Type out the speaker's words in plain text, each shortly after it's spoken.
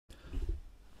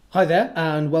Hi there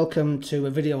and welcome to a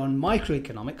video on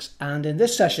microeconomics, and in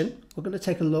this session we're going to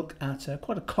take a look at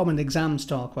quite a common exam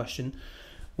style question,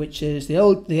 which is the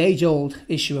age-old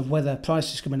issue of whether price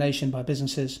discrimination by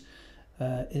businesses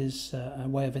is a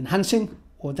way of enhancing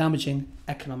or damaging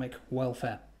economic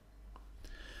welfare.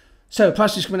 So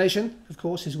price discrimination, of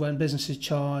course, is when businesses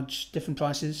charge different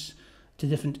prices to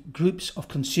different groups of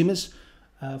consumers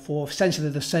for essentially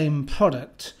the same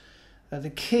product. The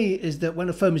key is that when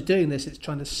a firm is doing this, it's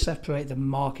trying to separate the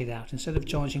market out. Instead of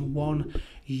charging one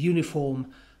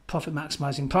uniform profit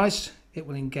maximizing price, it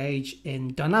will engage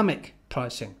in dynamic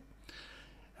pricing.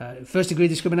 First degree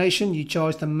discrimination, you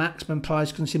charge the maximum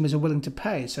price consumers are willing to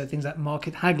pay. So things like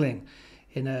market haggling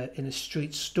in a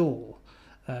street stall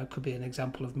could be an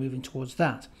example of moving towards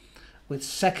that. With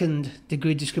second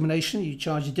degree discrimination, you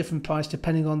charge a different price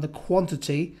depending on the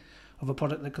quantity of a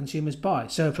product that consumers buy.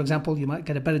 So for example, you might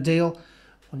get a better deal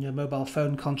on your mobile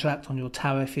phone contract, on your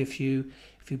tariff, if you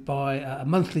buy a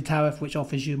monthly tariff which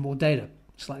offers you more data,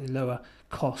 slightly lower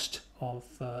cost of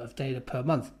data per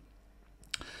month.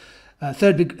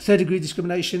 Third degree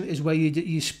discrimination is where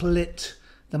you split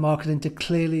the market into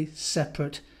clearly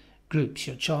separate groups.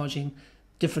 You're charging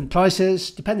different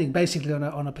prices depending basically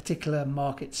on a particular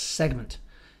market segment.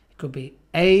 It could be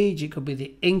age, it could be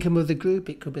the income of the group,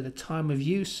 it could be the time of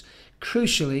use.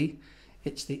 Crucially,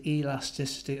 it's the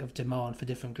elasticity of demand for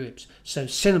different groups. So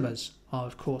cinemas are,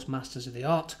 of course, masters of the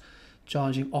art,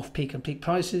 charging off-peak and peak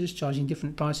prices, charging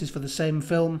different prices for the same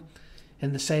film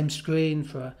in the same screen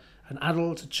for an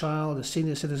adult, a child, a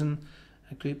senior citizen,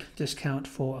 a group discount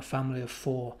for a family of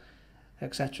four,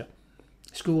 etc.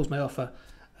 Schools may offer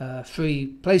free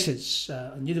places,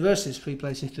 and universities free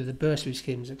places through the bursary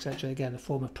schemes, etc. Again, a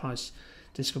form of price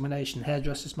discrimination.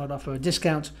 Hairdressers might offer a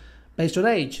discount based on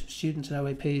age. Students and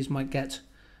OAPs might get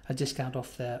a discount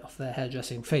off their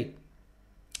hairdressing fee.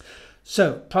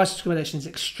 So price discrimination is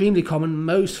extremely common.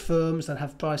 Most firms that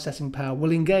have price setting power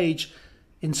will engage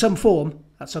in some form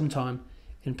at some time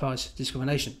in price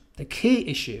discrimination. The key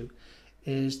issue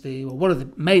is one of the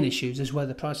main issues is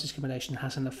whether price discrimination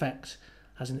has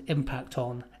an impact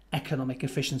on economic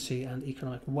efficiency and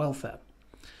economic welfare.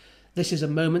 This is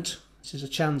a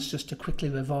chance just to quickly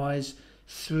revise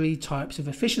three types of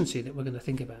efficiency that we're going to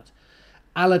think about.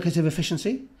 Allocative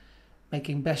efficiency,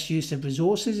 making best use of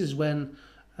resources, is when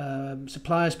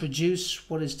suppliers produce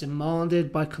what is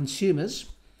demanded by consumers.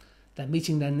 They're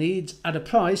meeting their needs at a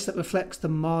price that reflects the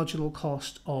marginal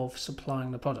cost of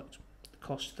supplying the product, the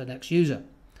cost to the next user.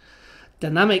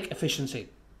 Dynamic efficiency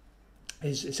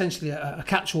is essentially a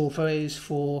catch-all phrase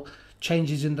for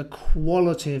changes in the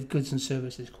quality of goods and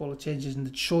services, changes in the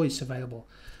choice available,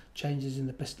 changes in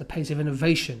the pace of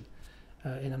innovation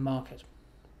in a market.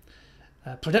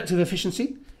 Productive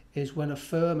efficiency is when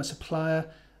a supplier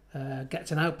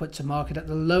gets an output to market at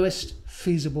the lowest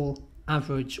feasible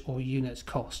average or unit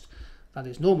cost. That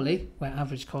is normally where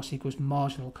average cost equals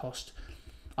marginal cost,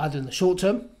 either in the short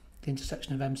term, the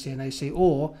intersection of MC and AC,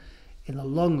 or in the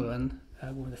long run,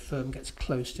 when the firm gets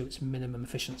close to its minimum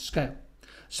efficient scale.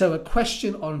 So a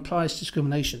question on price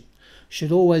discrimination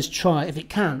should always try, if it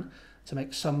can, to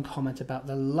make some comment about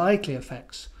the likely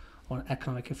effects on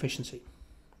economic efficiency.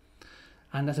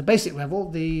 And at a basic level,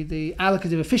 the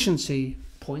allocative efficiency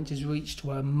point is reached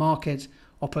where a market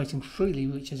operating freely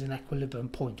reaches an equilibrium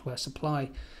point where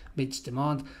supply meets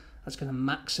demand. That's going to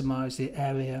maximize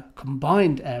the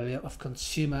combined area of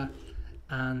consumer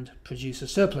and producer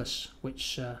surplus,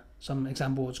 which some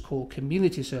exam boards call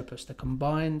community surplus. The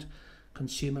combined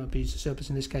consumer and producer surplus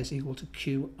in this case equal to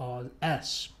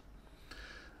QRS.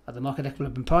 At the market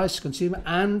equilibrium price, consumer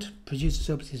and producer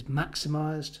surplus is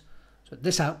maximized. So at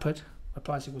this output, where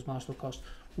price equals marginal cost,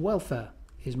 welfare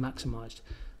is maximized.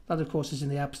 That, of course, is in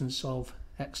the absence of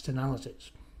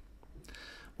externalities.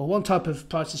 Well, one type of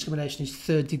price discrimination is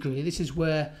third degree. This is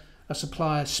where a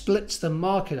supplier splits the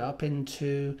market up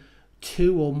into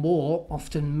two or more,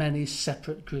 often many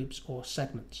separate groups or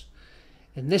segments.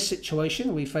 In this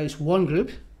situation, we face one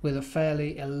group with a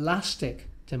fairly elastic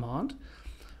demand,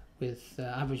 with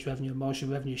average revenue and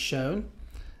marginal revenue shown.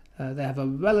 They have a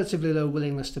relatively low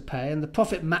willingness to pay, and the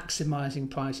profit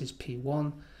maximizing price is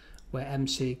P1, where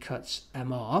MC cuts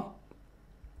MR.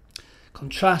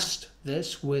 Contrast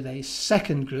this with a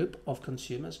second group of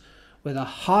consumers with a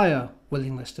higher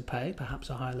willingness to pay, perhaps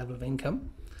a higher level of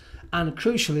income, and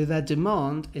crucially their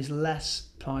demand is less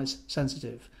price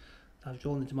sensitive. I've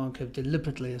drawn the demand curve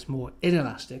deliberately as more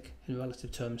inelastic in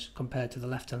relative terms compared to the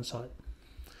left-hand side.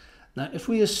 Now, if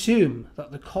we assume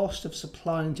that the cost of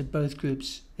supplying to both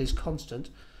groups is constant,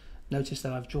 notice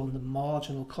that I've drawn the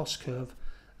marginal cost curve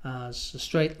as a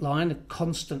straight line, a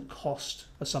constant cost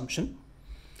assumption.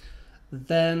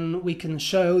 then we can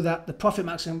show that the profit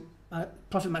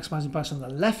maximizing price on the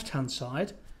left-hand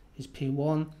side is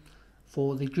P1.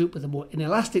 For the group with a more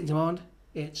inelastic demand,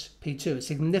 it's P2, a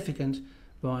significant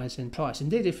rise in price.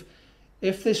 Indeed,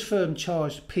 if this firm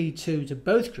charged P2 to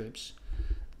both groups,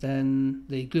 then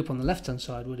the group on the left-hand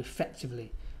side would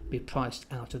effectively be priced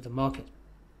out of the market.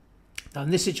 Now, in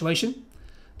this situation,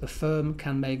 the firm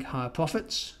can make higher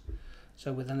profits.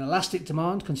 So with an elastic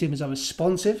demand, consumers are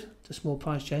responsive to small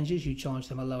price changes. You charge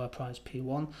them a lower price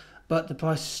P1, but the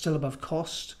price is still above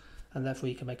cost, and therefore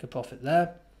you can make a profit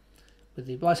there. With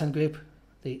the right-hand group,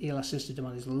 the elasticity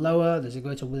demand is lower. There's a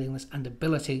greater willingness and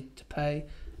ability to pay.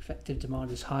 Effective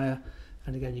demand is higher,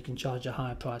 and again, you can charge a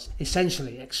higher price.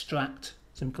 Essentially, extract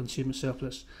some consumer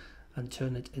surplus and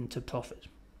turn it into profit.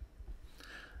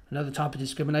 Another type of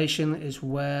discrimination is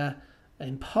where,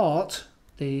 in part,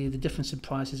 the difference in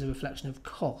price is a reflection of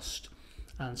cost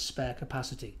and spare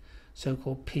capacity,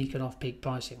 so-called peak and off-peak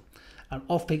pricing. At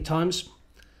off-peak times,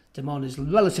 demand is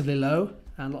relatively low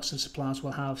and lots of suppliers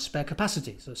will have spare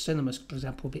capacity. So cinemas, for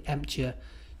example, will be emptier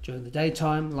during the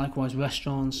daytime, likewise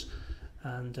restaurants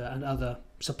and other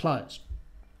suppliers.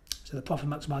 So the profit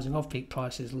maximizing off-peak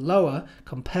price is lower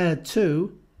compared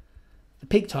to the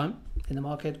peak time in the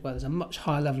market, where there's a much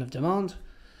higher level of demand,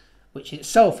 which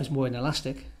itself is more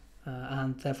inelastic,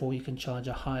 and therefore you can charge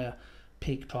a higher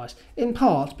peak price, in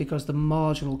part because the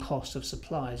marginal cost of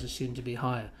supply is assumed to be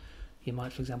higher. You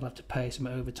might, for example, have to pay some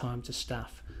overtime to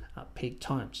staff at peak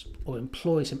times, or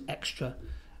employ some extra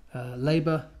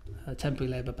labour,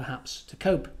 temporary labour perhaps, to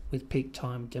cope with peak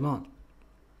time demand.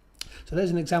 So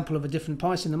there's an example of a different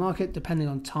price in the market depending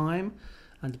on time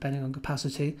and depending on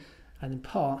capacity, and in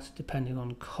part depending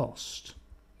on cost.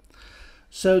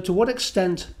 So to what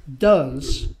extent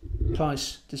does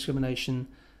price discrimination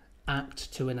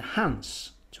act to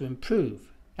enhance, to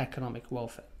improve economic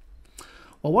welfare?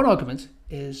 Well, one argument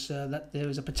is that there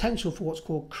is a potential for what's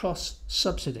called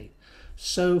cross-subsidy.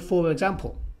 So, for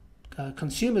example,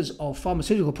 consumers of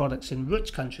pharmaceutical products in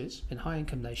rich countries, in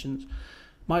high-income nations,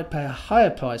 might pay a higher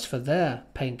price for their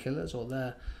painkillers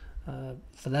or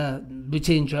for their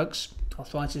routine drugs,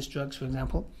 arthritis drugs, for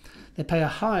example. They pay a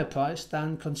higher price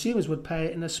than consumers would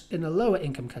pay in a lower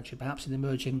income country, perhaps in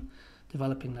emerging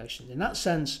developing nations. In that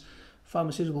sense,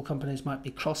 pharmaceutical companies might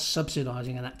be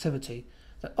cross-subsidizing an activity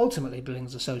that ultimately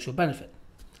brings a social benefit.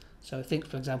 So think,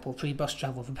 for example, free bus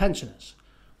travel for pensioners,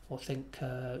 or think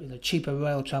cheaper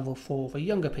rail travel for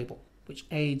younger people, which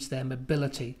aids their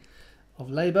mobility of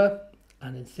labour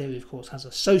and in theory, of course, has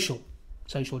a social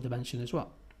dimension as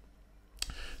well.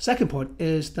 Second point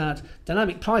is that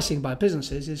dynamic pricing by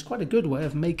businesses is quite a good way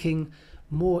of making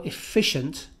more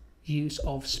efficient use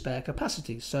of spare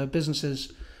capacity. So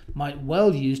businesses might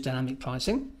well use dynamic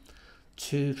pricing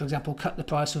to, for example, cut the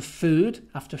price of food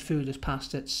after food has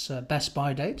passed its best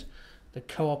buy date. The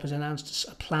Co-op has announced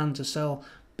a plan to sell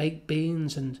baked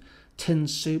beans and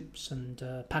tinned soups and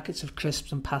packets of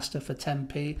crisps and pasta for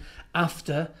 10p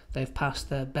after they've passed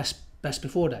their best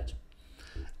before date.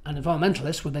 And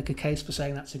environmentalists would make a case for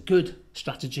saying that's a good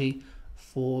strategy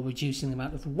for reducing the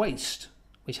amount of waste,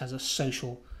 which has a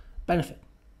social benefit.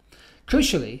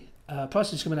 Crucially, price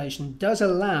discrimination does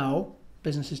allow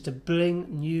businesses to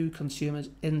bring new consumers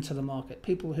into the market,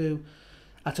 people who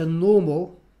at a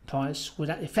normal price would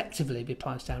effectively be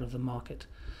priced out of the market.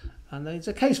 And there's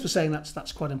a case for saying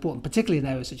that's quite important, particularly in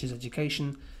areas such as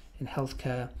education, in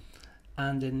healthcare,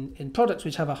 and in products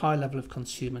which have a high level of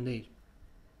consumer need.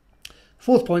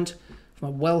 Fourth point, from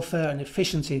a welfare and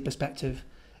efficiency perspective,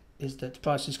 is that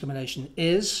price discrimination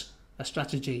is a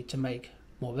strategy to make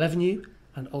more revenue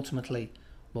and ultimately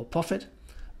more profit,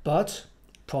 but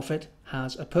profit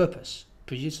has a purpose.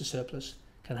 Producer surplus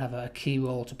can have a key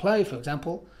role to play, for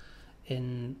example,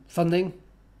 in funding,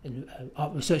 in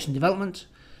research and development,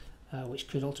 which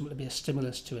could ultimately be a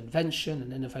stimulus to invention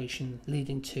and innovation,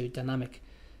 leading to dynamic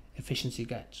efficiency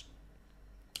gains.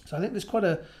 So I think there's quite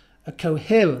a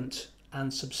coherent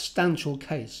and substantial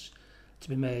case to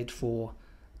be made for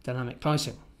dynamic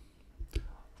pricing.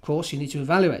 Of course, you need to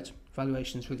evaluate.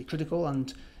 Evaluation is really critical,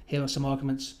 and here are some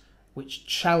arguments which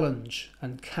challenge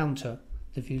and counter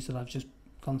the views that I've just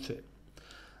gone through.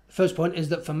 The first point is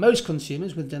that for most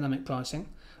consumers with dynamic pricing,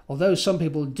 although some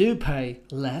people do pay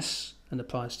less than the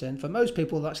price in, for most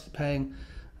people they're actually paying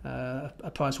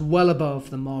a price well above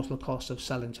the marginal cost of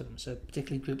selling to them. So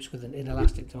particularly groups with an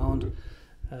inelastic demand,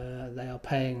 they are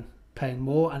paying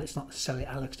more, and it's not necessarily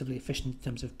allocatively efficient in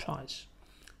terms of price,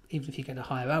 even if you get a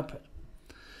higher output.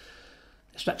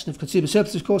 Extraction of consumer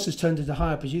surplus, of course, has turned into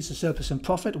higher producer surplus and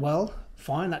profit. Well,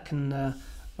 fine, that can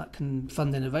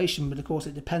fund innovation, but of course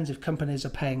it depends if companies are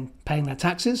paying their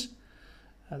taxes.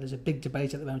 There's a big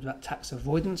debate at the moment about tax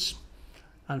avoidance,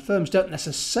 and firms don't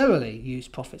necessarily use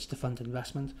profits to fund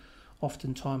investment.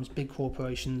 Oftentimes big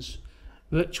corporations,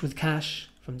 rich with cash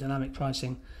from dynamic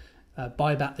pricing,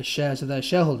 buy back the shares of their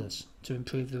shareholders to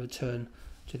improve the return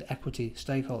to the equity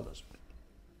stakeholders.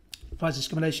 Price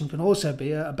discrimination can also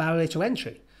be a barrier to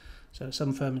entry. So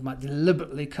some firms might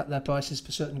deliberately cut their prices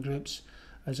for certain groups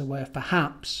as a way of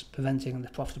perhaps preventing the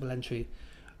profitable entry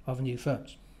of new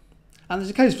firms. And there's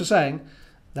a case for saying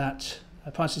that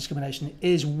price discrimination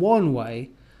is one way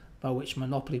by which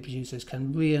monopoly producers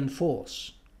can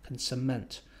reinforce, can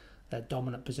cement their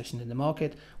dominant position in the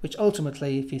market, which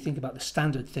ultimately, if you think about the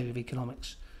standard theory of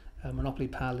economics, monopoly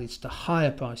power leads to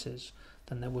higher prices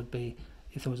than there would be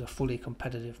if there was a fully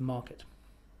competitive market.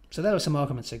 So there are some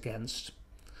arguments against.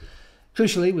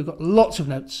 Crucially, we've got lots of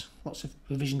notes, lots of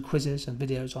revision quizzes and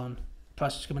videos on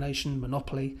price discrimination,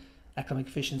 monopoly, economic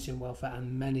efficiency and welfare,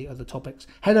 and many other topics.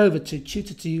 Head over to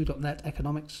tutor2u.net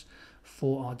economics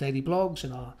for our daily blogs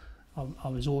and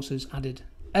our resources added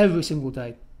every single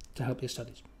day to help your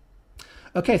studies.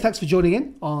 Okay, thanks for joining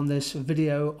in on this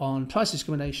video on price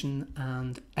discrimination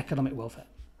and economic welfare.